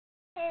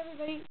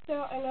everybody. So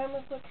I know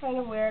this looks kind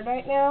of weird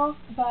right now,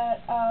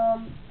 but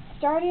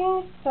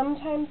starting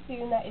sometime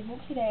soon, that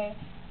isn't today,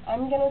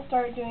 I'm going to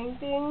start doing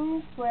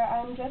things where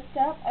I'm dressed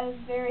up as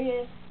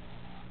various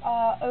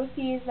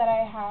OCs that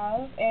I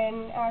have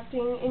and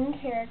acting in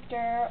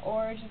character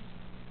or just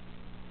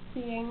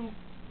being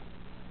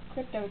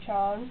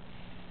Crypto-Chan.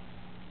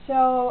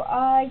 So,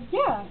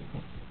 yeah.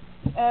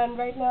 And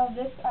right now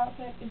this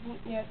outfit isn't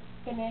yet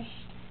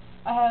finished.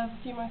 I have a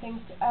few more things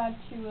to add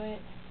to it.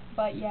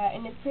 But yeah,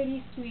 and it's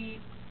pretty sweet.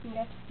 You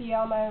get to see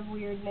all my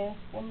weirdness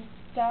and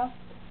stuff.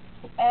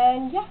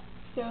 And yeah,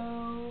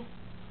 so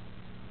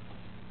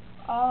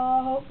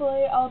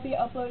hopefully I'll be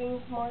uploading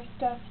some more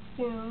stuff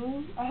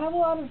soon. I have a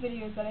lot of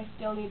videos that I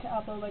still need to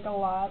upload, like a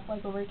lot,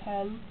 like over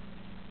 10.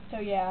 So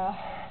yeah.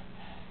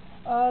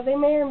 They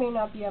may or may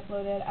not be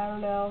uploaded, I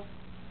don't know.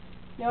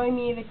 Knowing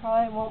me, they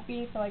probably won't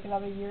be for like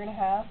another year and a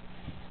half.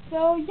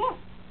 So yeah,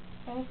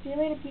 I'll see you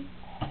later, peeps.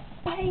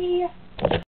 Bye!